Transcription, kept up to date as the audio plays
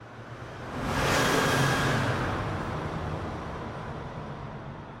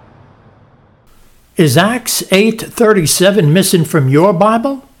Is Acts 8:37 missing from your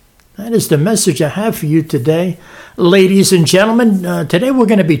Bible? That is the message I have for you today. Ladies and gentlemen, today we're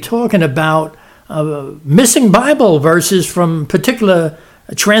going to be talking about missing Bible verses from particular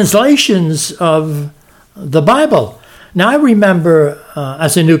translations of the Bible. Now, I remember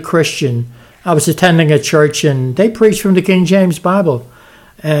as a new Christian, I was attending a church and they preached from the King James Bible.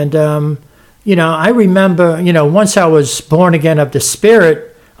 And, I remember, once I was born again of the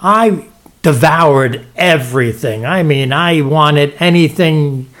Spirit, I devoured everything. I mean, I wanted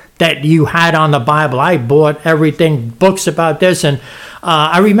anything that you had on the Bible. I bought everything, books about this. And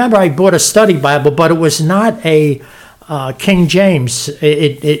I remember I bought a study Bible, but it was not a King James.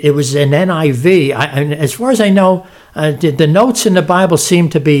 It was an NIV. And as far as I know, the notes in the Bible seem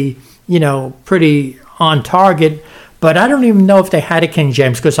to be, pretty on target. But I don't even know if they had a King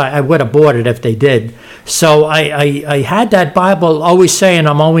James, because I would have bought it if they did. So I had that Bible always saying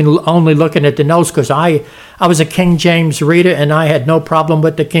I'm only looking at the notes, because I was a King James reader and I had no problem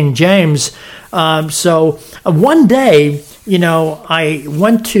with the King James. So one day, I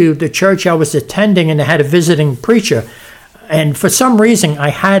went to the church I was attending and they had a visiting preacher. And for some reason, I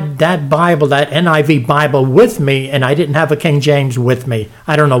had that Bible, that NIV Bible with me, and I didn't have a King James with me.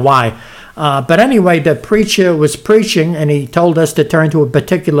 I don't know why. But anyway, the preacher was preaching, and he told us to turn to a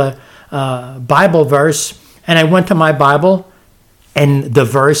particular Bible verse. And I went to my Bible, and the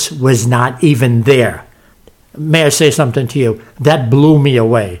verse was not even there. May I say something to you? That blew me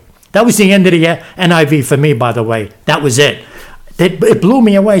away. That was the end of the NIV for me, by the way. That was it. It blew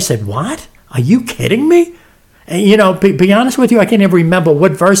me away. I said, what? Are you kidding me? And, be honest with you, I can't even remember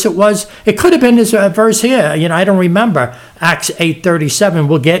what verse it was. It could have been this verse here. I don't remember. Acts 8:37.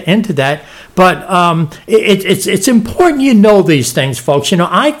 We'll get into that. But it's important you know these things, folks.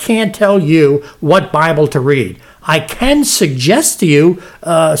 I can't tell you what Bible to read. I can suggest to you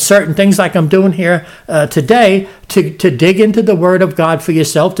certain things like I'm doing here today to dig into the Word of God for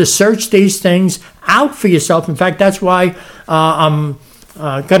yourself, to search these things out for yourself. In fact, that's why I'm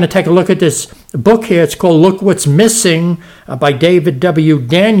going to take a look at this book here. It's called Look What's Missing by David W.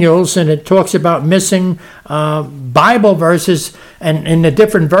 Daniels, and it talks about missing Bible verses and in the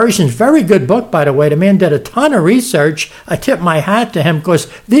different versions. Very good book, by the way. The man did a ton of research. I tip my hat to him,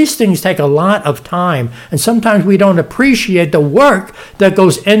 because these things take a lot of time, and sometimes we don't appreciate the work that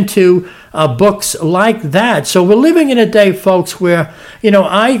goes into books like that. So we're living in a day, folks, where,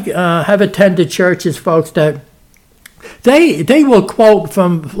 I have attended churches, folks, that They will quote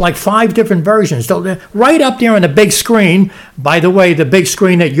from like 5 different versions. Right up there on the big screen, by the way, the big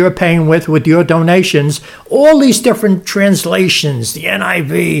screen that you're paying with your donations, all these different translations, the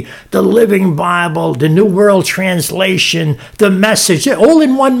NIV, the Living Bible, the New World Translation, the Message, all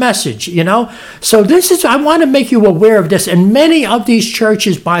in one message, So I want to make you aware of this. And many of these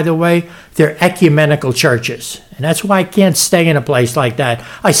churches, by the way, they're ecumenical churches. And that's why I can't stay in a place like that.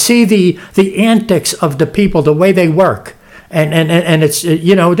 I see the antics of the people, the way they work. And it's,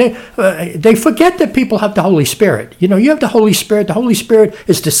 they forget that people have the Holy Spirit. You have the Holy Spirit. The Holy Spirit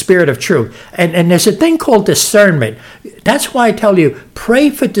is the Spirit of truth. And there's a thing called discernment. That's why I tell you, pray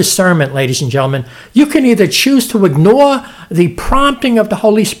for discernment, ladies and gentlemen. You can either choose to ignore the prompting of the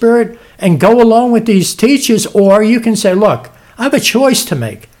Holy Spirit and go along with these teachers, or you can say, look, I have a choice to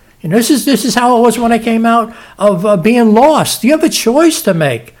make. This is how it was when I came out of being lost. You have a choice to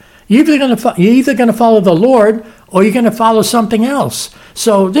make. You're either going to follow the Lord, or you're going to follow something else.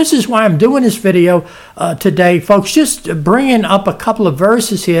 So this is why I'm doing this video today, folks. Just bringing up a couple of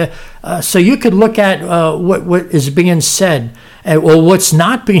verses here so you could look at what is being said, or what's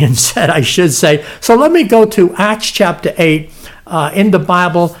not being said, I should say. So let me go to Acts chapter 8 in the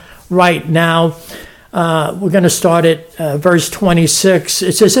Bible right now. We're going to start at verse 26.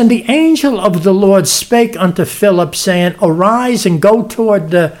 It says, And the angel of the Lord spake unto Philip, saying, Arise and go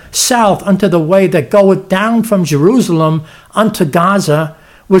toward the south unto the way that goeth down from Jerusalem unto Gaza,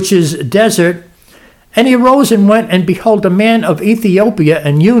 which is desert. And he arose and went, and behold, a man of Ethiopia,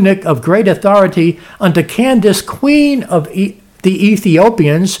 an eunuch of great authority, unto Candace, queen of the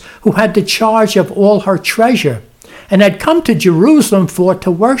Ethiopians, who had the charge of all her treasure, and had come to Jerusalem for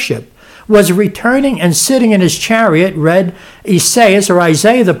to worship, was returning and sitting in his chariot, read Isaiah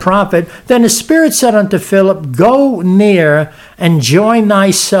the prophet. Then the Spirit said unto Philip, Go near and join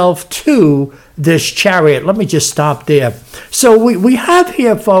thyself to this chariot. Let me just stop there. So we have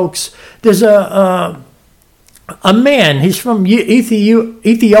here, folks, there's a man. He's from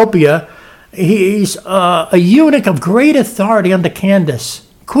Ethiopia. He's a eunuch of great authority under Candace,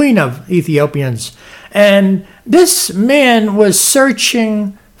 queen of Ethiopians. And this man was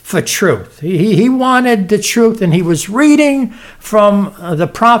searching for truth. He wanted the truth, and he was reading from the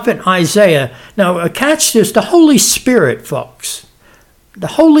prophet Isaiah. Now, catch this, the Holy Spirit, folks. The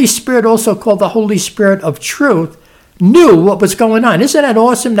Holy Spirit, also called the Holy Spirit of truth, knew what was going on. Isn't that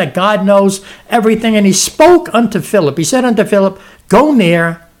awesome that God knows everything? And he spoke unto Philip. He said unto Philip, go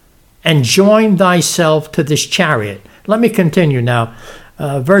near and join thyself to this chariot. Let me continue now.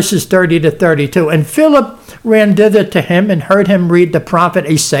 Verses 30 to 32. And Philip ran thither to him and heard him read the prophet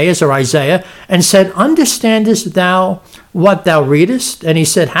Isaiah, and said, understandest thou what thou readest? And he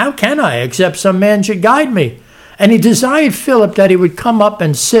said, how can I, except some man should guide me? And he desired Philip that he would come up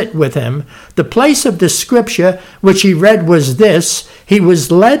and sit with him. The place of the scripture which he read was this: he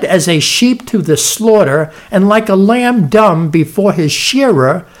was led as a sheep to the slaughter, and like a lamb dumb before his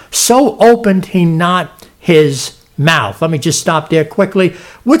shearer, so opened he not his mouth. Let me just stop there quickly.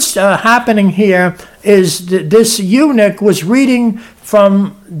 What's happening here is this eunuch was reading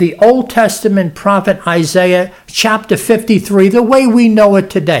from the Old Testament prophet Isaiah chapter 53, the way we know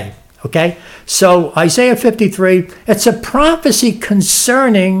it today. Okay, so Isaiah 53, it's a prophecy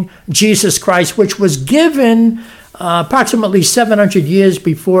concerning Jesus Christ, which was given approximately 700 years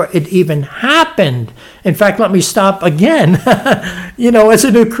before it even happened. In fact, let me stop again. As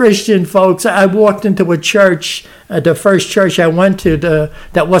a new Christian, folks, I walked into a church, the first church I went to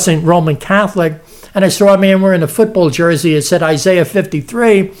that wasn't Roman Catholic, and I saw a man wearing a football jersey. It said Isaiah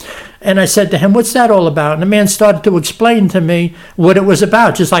 53. And I said to him, what's that all about? And the man started to explain to me what it was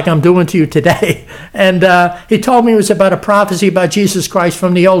about, just like I'm doing to you today. And he told me it was about a prophecy about Jesus Christ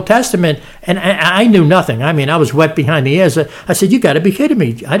from the Old Testament. And I knew nothing. I mean, I was wet behind the ears. I said, you got to be kidding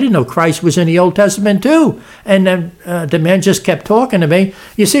me. I didn't know Christ was in the Old Testament too. And then the man just kept talking to me.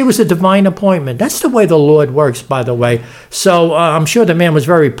 You see, it was a divine appointment. That's the way the Lord works, by the way. So I'm sure the man was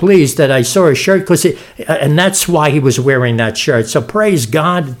very pleased that I saw his shirt, and that's why he was wearing that shirt. So praise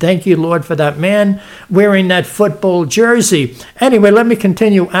God. Thank you, Lord, for that man wearing that football jersey. Anyway, let me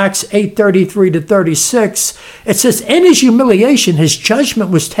continue. Acts 8:33 to 36. It says, in his humiliation, his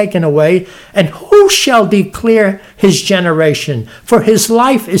judgment was taken away, and who shall declare his generation? For his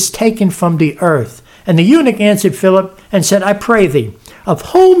life is taken from the earth. And the eunuch answered Philip and said, I pray thee,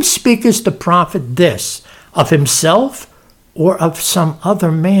 of whom speakest the prophet this? Of himself or of some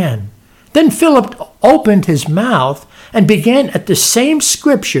other man? Then Philip opened his mouth and began at the same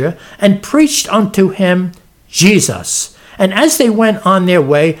scripture and preached unto him Jesus. And as they went on their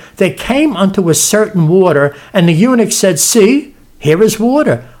way, they came unto a certain water, and the eunuch said, see, here is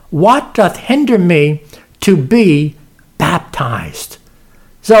water. What doth hinder me to be baptized?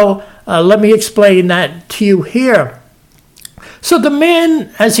 So let me explain that to you here. So the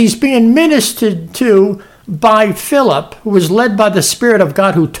man, as he's being ministered to by Philip, who was led by the Spirit of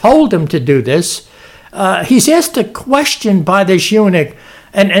God who told him to do this, he's asked a question by this eunuch,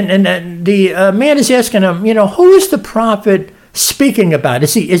 and the man is asking him, who is the prophet speaking about?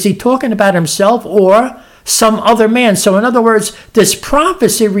 Is he talking about himself or some other man? So in other words, this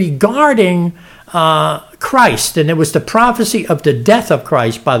prophecy regarding Christ, and it was the prophecy of the death of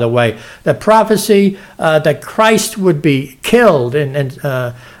Christ, by the way, the prophecy that Christ would be killed and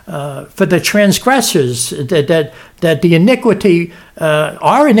for the transgressors, that the iniquity,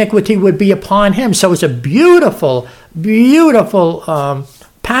 our iniquity would be upon him. So it's a beautiful, beautiful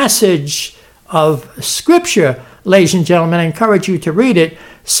passage of Scripture, ladies and gentlemen. I encourage you to read it.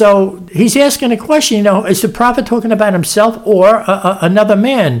 So he's asking a question, is the prophet talking about himself or another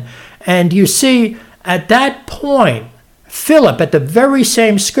man? And you see, at that point, Philip, at the very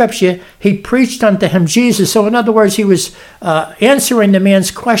same scripture, he preached unto him Jesus. So in other words, he was answering the man's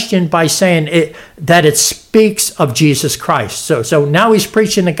question by saying that it speaks of Jesus Christ. So now he's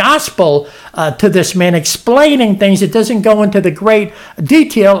preaching the gospel to this man, explaining things. It doesn't go into the great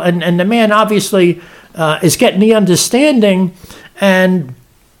detail, and the man obviously is getting the understanding. And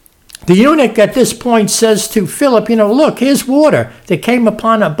the eunuch at this point says to Philip, look, here's water. They came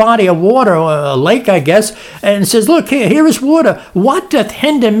upon a body of water, a lake, I guess, and says, look, here is water. What doth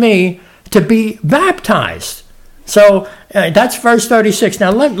hinder me to be baptized? So that's verse 36.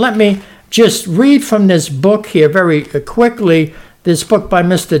 Now let me just read from this book here very quickly, this book by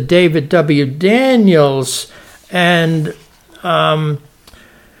Mr. David W. Daniels. And it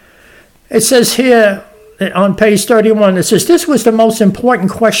says here, on page 31, it says, this was the most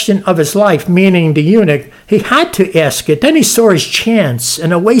important question of his life, meaning the eunuch. He had to ask it. Then he saw his chance.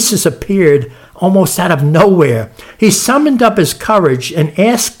 An oasis appeared almost out of nowhere. He summoned up his courage and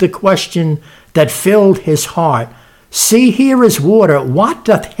asked the question that filled his heart. See, here is water. What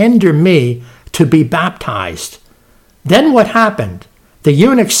doth hinder me to be baptized? Then what happened? The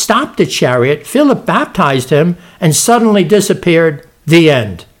eunuch stopped the chariot. Philip baptized him and suddenly disappeared. The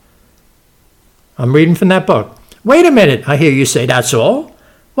end. I'm reading from that book. Wait a minute, I hear you say, that's all?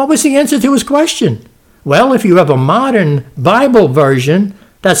 What was the answer to his question? Well, if you have a modern Bible version,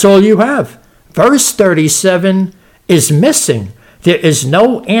 that's all you have. Verse 37 is missing. There is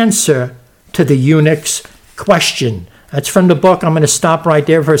no answer to the eunuch's question. That's from the book. I'm going to stop right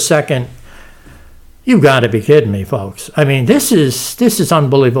there for a second. You got to be kidding me, folks. I mean, this is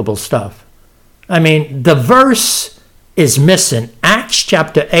unbelievable stuff. I mean, the verse is missing. Acts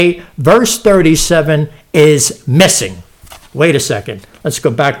chapter 8, verse 37 is missing. Wait a second. Let's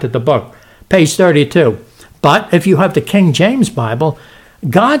go back to the book. Page 32. But if you have the King James Bible,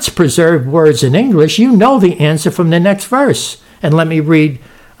 God's preserved words in English, you know the answer from the next verse. And let me read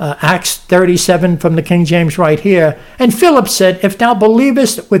Acts 37 from the King James right here. And Philip said, if thou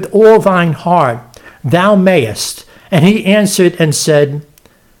believest with all thine heart, thou mayest. And he answered and said,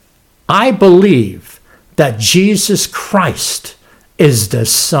 I believe that Jesus Christ is the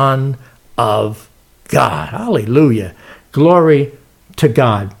Son of God. Hallelujah. Glory to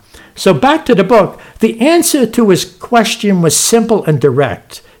God. So back to the book. The answer to his question was simple and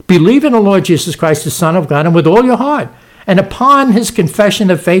direct. Believe in the Lord Jesus Christ, the Son of God, and with all your heart. And upon his confession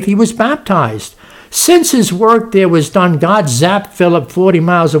of faith, he was baptized. Since his work there was done, God zapped Philip 40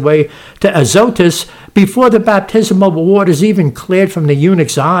 miles away to Azotus before the baptismal waters even cleared from the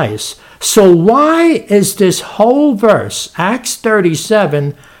eunuch's eyes. So why is this whole verse, Acts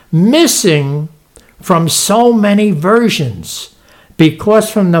 37, missing from so many versions? Because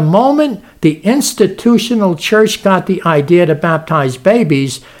from the moment the institutional church got the idea to baptize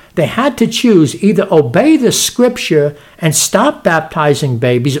babies, they had to choose either obey the scripture and stop baptizing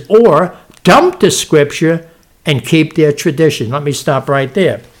babies or dump the scripture and keep their tradition. Let me stop right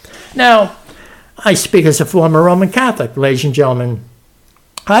there. Now, I speak as a former Roman Catholic, ladies and gentlemen.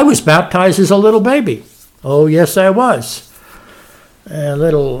 I was baptized as a little baby. Oh, yes, I was. A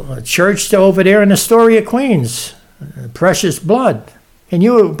little church over there in Astoria, Queens. Precious blood. Can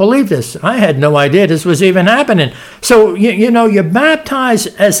you believe this? I had no idea this was even happening. So, you know, you're baptized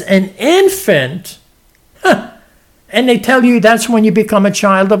as an infant, and they tell you that's when you become a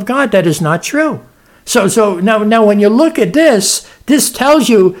child of God. That is not true. So now when you look at this tells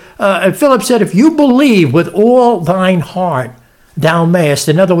you, Philip said, if you believe with all thine heart, thou mayest.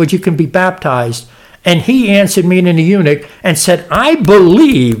 In other words, you can be baptized. And he answered, meaning the eunuch, and said, I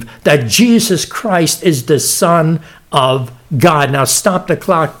believe that Jesus Christ is the Son of God. Now stop the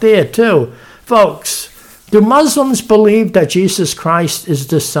clock there too. Folks, do Muslims believe that Jesus Christ is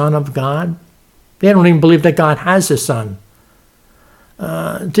the Son of God? They don't even believe that God has a son.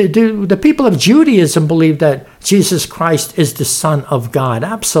 Do the people of Judaism believe that Jesus Christ is the Son of God?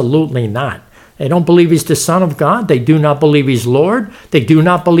 Absolutely not. They don't believe he's the Son of God. They do not believe he's Lord. They do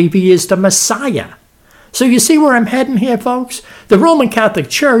not believe he is the Messiah. So you see where I'm heading here, folks? The Roman Catholic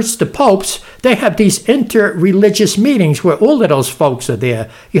Church, the popes, they have these inter-religious meetings where all of those folks are there.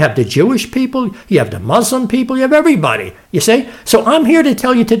 You have the Jewish people, you have the Muslim people, you have everybody, you see? So I'm here to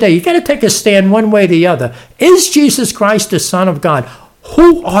tell you today, you got to take a stand one way or the other. Is Jesus Christ the Son of God?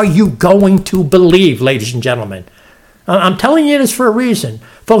 Who are you going to believe, ladies and gentlemen? I'm telling you this for a reason.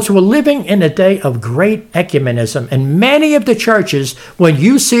 Folks, we're living in a day of great ecumenism. And many of the churches, when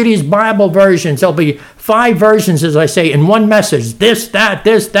you see these Bible versions, there'll be 5 versions, as I say, in one message. This,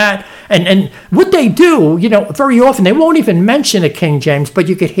 that. And what they do, you know, very often, they won't even mention a King James, but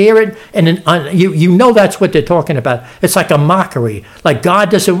you could hear it, and you know that's what they're talking about. It's like a mockery. Like God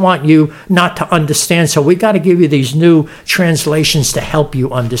doesn't want you not to understand, so we got to give you these new translations to help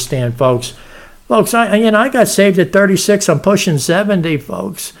you understand, folks. Folks, I got saved at 36. I'm pushing 70,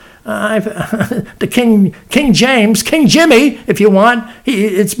 folks. The King James, King Jimmy, if you want,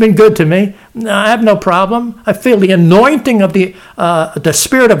 it's been good to me. I have no problem. I feel the anointing of the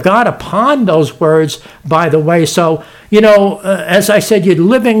Spirit of God upon those words, by the way. So, you know, as I said, you're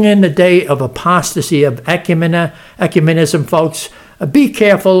living in the day of apostasy, of ecumenism, folks. Be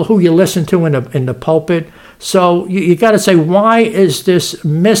careful who you listen to in the pulpit. So you got to say, why is this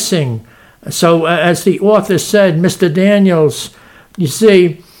missing? So as the author said, Mr. Daniels, you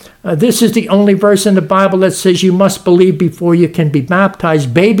see, this is the only verse in the Bible that says you must believe before you can be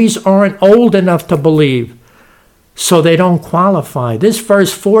baptized. Babies aren't old enough to believe, so they don't qualify. This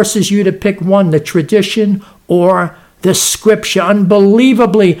verse forces you to pick one, the tradition or the scripture.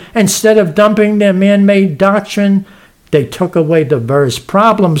 Unbelievably, instead of dumping their man-made doctrine, they took away the verse.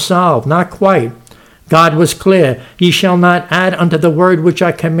 Problem solved. Not quite. God was clear. Ye shall not add unto the word which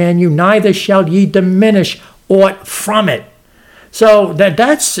I command you, neither shall ye diminish aught from it. So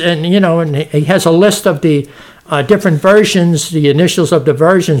that's, and you know, and he has a list of the different versions, the initials of the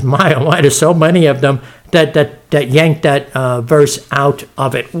versions. My, oh my, there's so many of them that yanked that verse out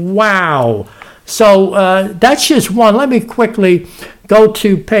of it. Wow. So that's just one. Let me quickly go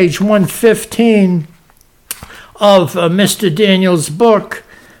to page 115 of Mr. Daniel's book.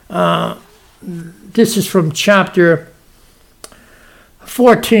 This is from chapter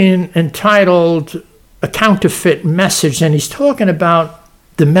 14, entitled A Counterfeit Message, and he's talking about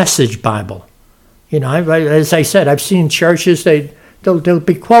the Message Bible. You know, as I said, I've seen churches, they'll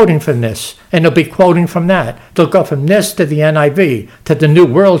be quoting from this, and they'll be quoting from that. They'll go from this to the NIV, to the New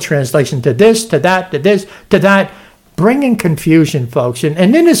World Translation, to this, to that, to this, to that, bringing confusion, folks. And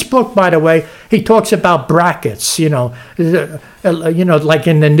in this book, by the way, he talks about brackets, like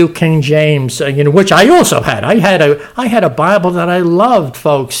in the New King James, which I also had. I had a Bible that I loved,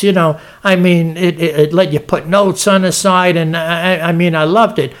 folks. I mean, it let you put notes on the side, and I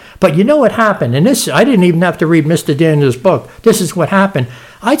loved it. But you know what happened? And this, I didn't even have to read Mr. Daniel's book. This is what happened.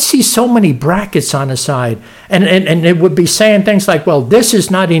 I'd see so many brackets on the side, and it would be saying things like, well, this is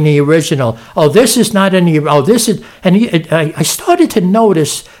not in the original. Oh, this is not in the, oh, this is, and I started to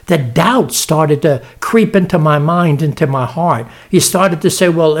notice that doubt started to creep into my mind, into my heart. You started to say,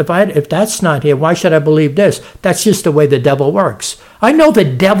 well, if that's not here, why should I believe this? That's just the way the devil works. I know the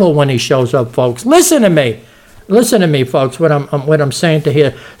devil when he shows up, folks. Listen to me. Listen to me, folks, what I'm saying to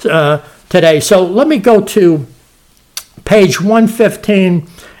here today. So let me go to page 115,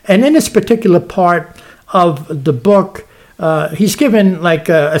 and in this particular part of the book, he's given like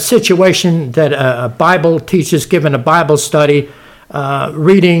a situation that a Bible teacher's given a Bible study,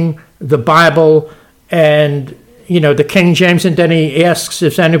 reading the Bible and the King James, and then he asks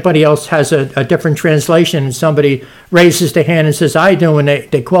if anybody else has a different translation, and somebody raises their hand and says, I do, and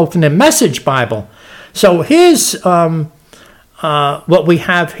they quote from the Message Bible. So here's what we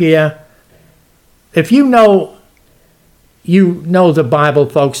have here. If you know the Bible,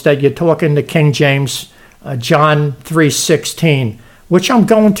 folks, that you're talking to King James, John 3:16, which I'm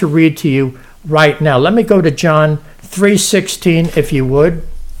going to read to you right now. Let me go to John 3:16, if you would.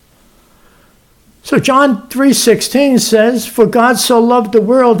 So John 3:16 says, For God so loved the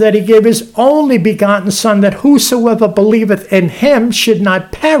world that he gave his only begotten Son, that whosoever believeth in him should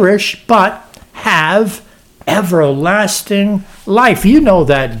not perish, but have everlasting life. You know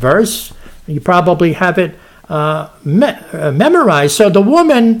that verse. You probably have it memorized. So the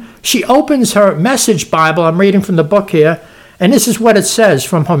woman, she opens her Message Bible. I'm reading from the book here, and this is what it says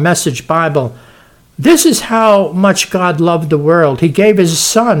from her Message Bible. This is how much God loved the world. He gave his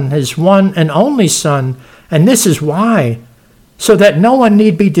Son, his one and only Son, and this is why, so that no one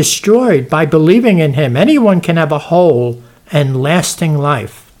need be destroyed by believing in him. Anyone can have a whole and lasting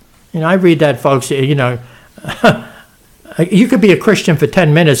life. I read that, folks, you could be a Christian for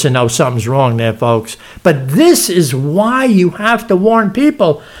 10 minutes and know something's wrong there, folks. But this is why you have to warn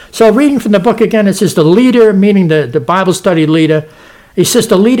people. So reading from the book again, it says the leader, meaning the Bible study leader, he says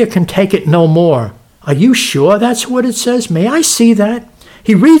the leader can take it no more. Are you sure that's what it says? May I see that?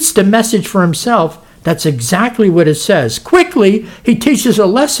 He reads the message for himself. That's exactly what it says. Quickly, he teaches a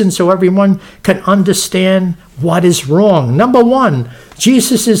lesson so everyone can understand what is wrong. Number one,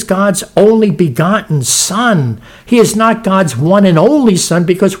 Jesus is God's only begotten Son. He is not God's one and only Son,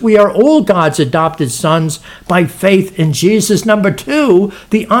 because we are all God's adopted sons by faith in Jesus. Number two,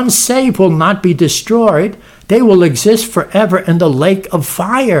 the unsaved will not be destroyed. They will exist forever in the lake of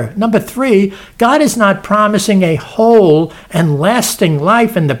fire. Number three, God is not promising a whole and lasting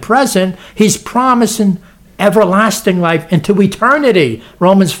life in the present. He's promising everlasting life into eternity.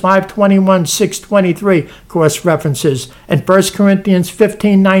 Romans 5:21, 6:23, cross references. And 1 Corinthians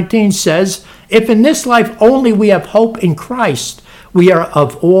 15:19 says, if in this life only we have hope in Christ, we are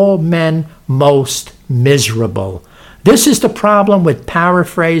of all men most miserable. This is the problem with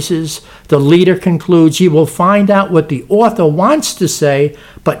paraphrases. The leader concludes, you will find out what the author wants to say,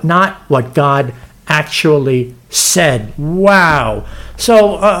 but not what God actually said. Wow.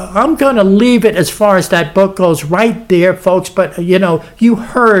 So I'm going to leave it as far as that book goes right there, folks. But, you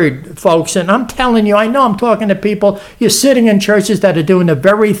heard, folks, and I'm telling you, I know I'm talking to people. You're sitting in churches that are doing the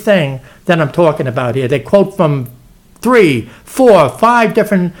very thing that I'm talking about here. They quote from 3, 4, 5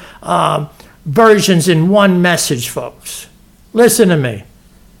 different versions in one message, folks. Listen to me.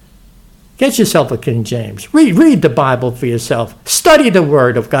 Get yourself a King James. Read the Bible for yourself. Study the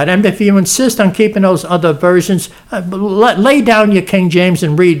Word of God. And if you insist on keeping those other versions, lay down your King James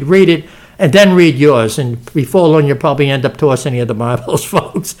and read it, and then read yours. And before long, you'll probably end up tossing the other Bibles,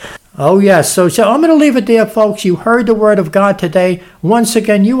 folks. Oh, yes. So I'm going to leave it there, folks. You heard the Word of God today. Once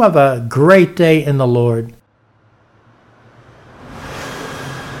again, you have a great day in the Lord.